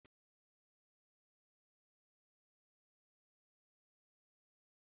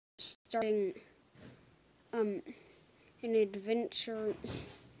starting an adventure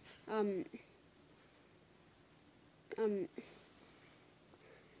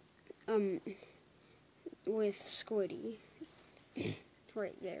with Squidy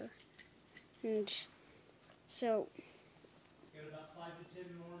right there. And so you got about 5 to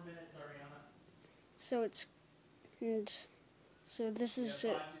 10 more minutes, Ariana. So this is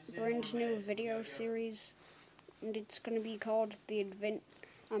a brand new video series, and it's going to be called the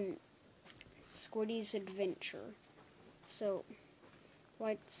Squidy's Adventure. So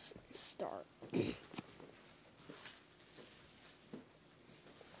let's start.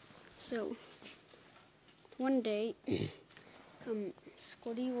 So one day,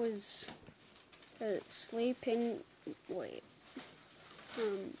 Squidy was sleeping. Wait.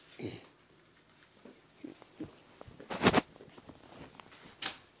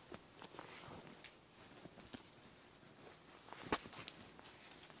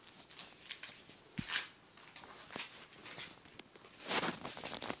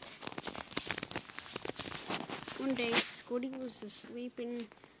 One day, Squidy was asleep in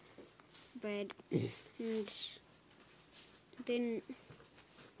bed, and then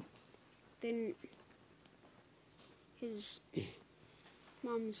his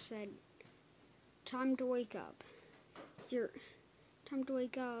mom said, "Time to wake up. Time to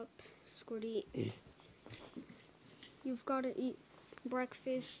wake up, Squidy. You've got to eat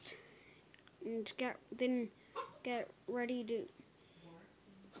breakfast and get ready to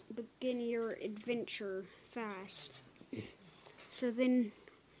begin your adventure fast." So then,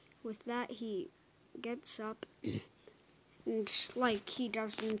 with that, he gets up, and like he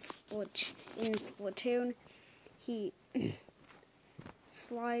does in Splatoon, he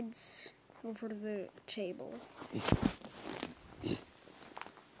slides over the table.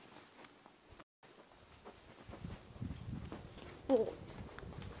 Well,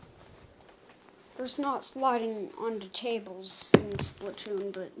 there's not sliding onto tables in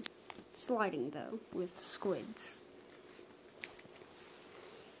Splatoon, but sliding though with squids.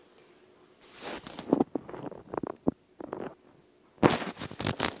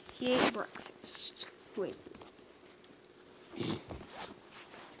 He ate breakfast. Wait.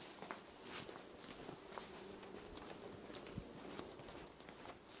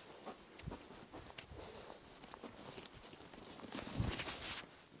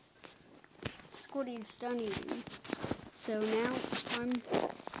 Squidy's done eating. So now it's time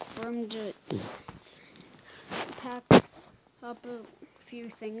for him to pack up a few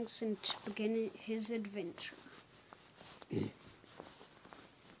things and to begin his adventure.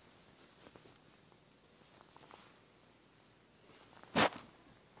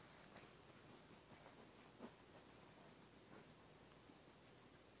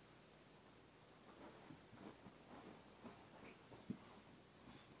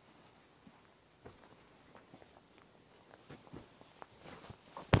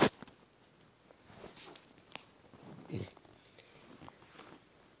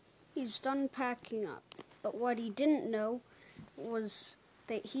 He's done packing up, but what he didn't know was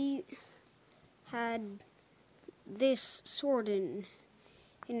that he had this sword in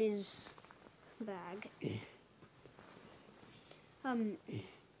his bag. And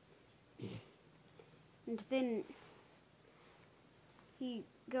then he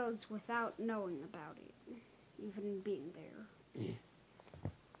goes without knowing about it, even being there.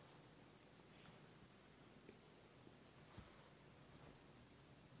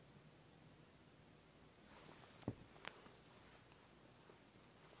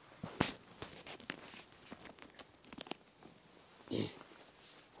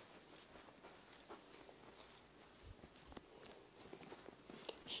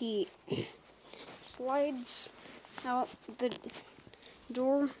 He slides out the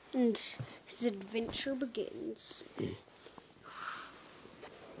door and his adventure begins.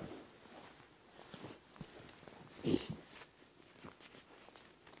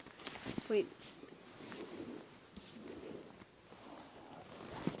 Wait.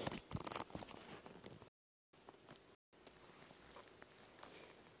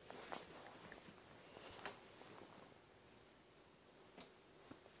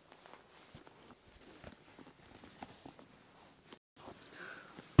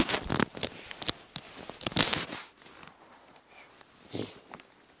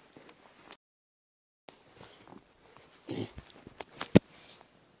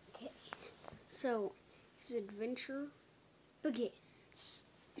 So, his adventure begins.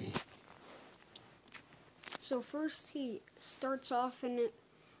 So first he starts off in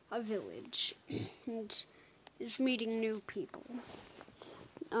a village and is meeting new people.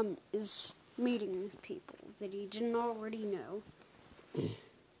 Is meeting people that he didn't already know.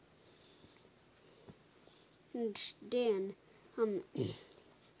 and Dan.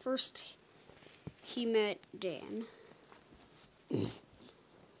 First he met Dan.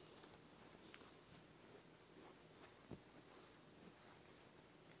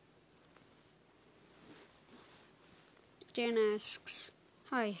 Dan asks,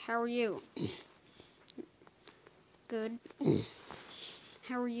 "Hi, how are you?" "Good."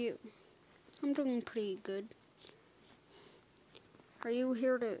 "How are you?" "I'm doing pretty good." "Are you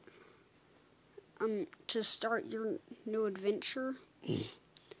here to start your new adventure?"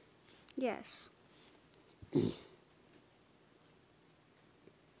 "Yes."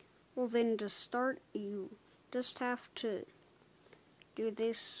 "Well then, to start, you just have to do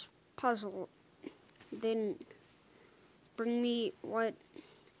this puzzle. Then bring me what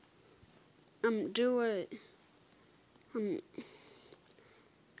do a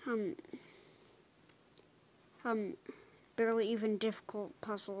barely even difficult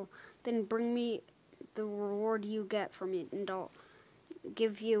puzzle. Then bring me the reward you get from it, and I'll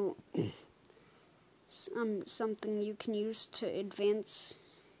give you something you can use to advance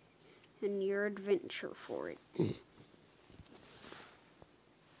in your adventure for it."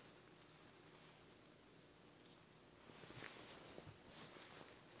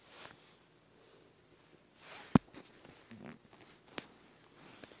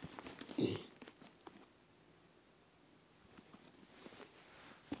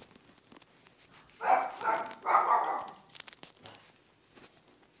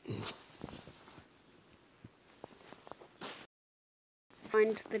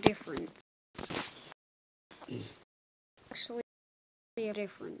 Find the difference. Actually, a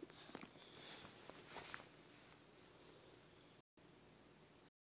difference.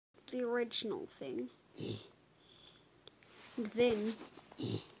 The original thing. And then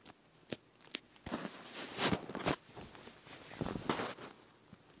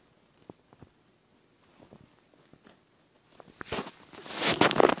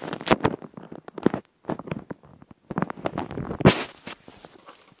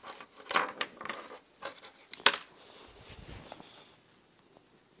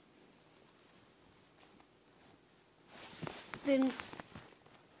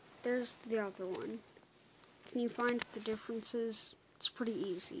there's the other one. Can you find the differences? It's pretty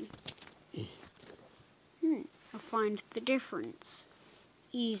easy. I'll find the difference.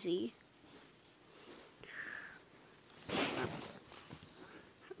 Easy.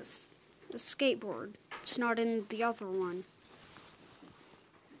 A skateboard. It's not in the other one.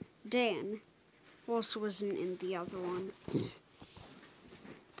 Dan also isn't in the other one.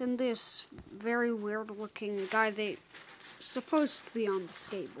 Then this very weird looking guy that's supposed to be on the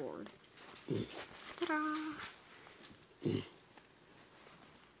skateboard. Ta-da!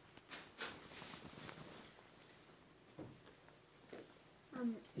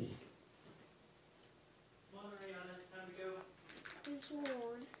 Come on, Ariana, it's time to go. His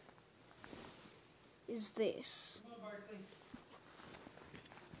reward is this. Come on, Barkley.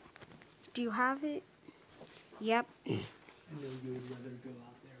 Do you have it? Yep. I know you would rather go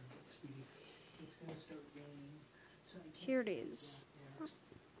out there, but Squidy, it's going to start raining. So Here it is.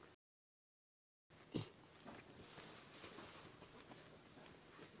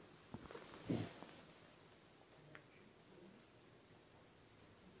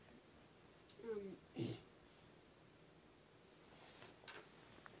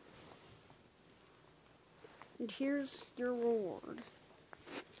 And here's your reward.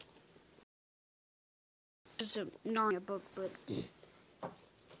 This is a Narnia book, but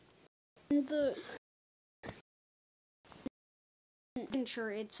in the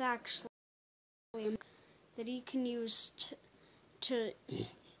adventure, it's actually that he can use to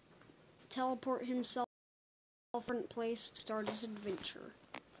teleport himself to a different place to start his adventure.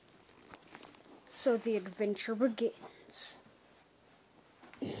 So the adventure begins.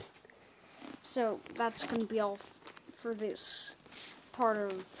 So that's going to be all for this part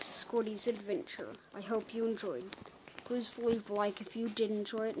of Squidy's adventure. I hope you enjoyed. Please leave a like if you did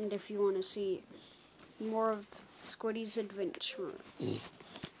enjoy it, and if you want to see more of Squidy's adventure.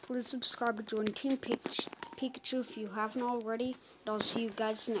 Please subscribe to join Team Pikachu if you haven't already, and I'll see you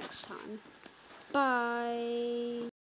guys next time. Bye!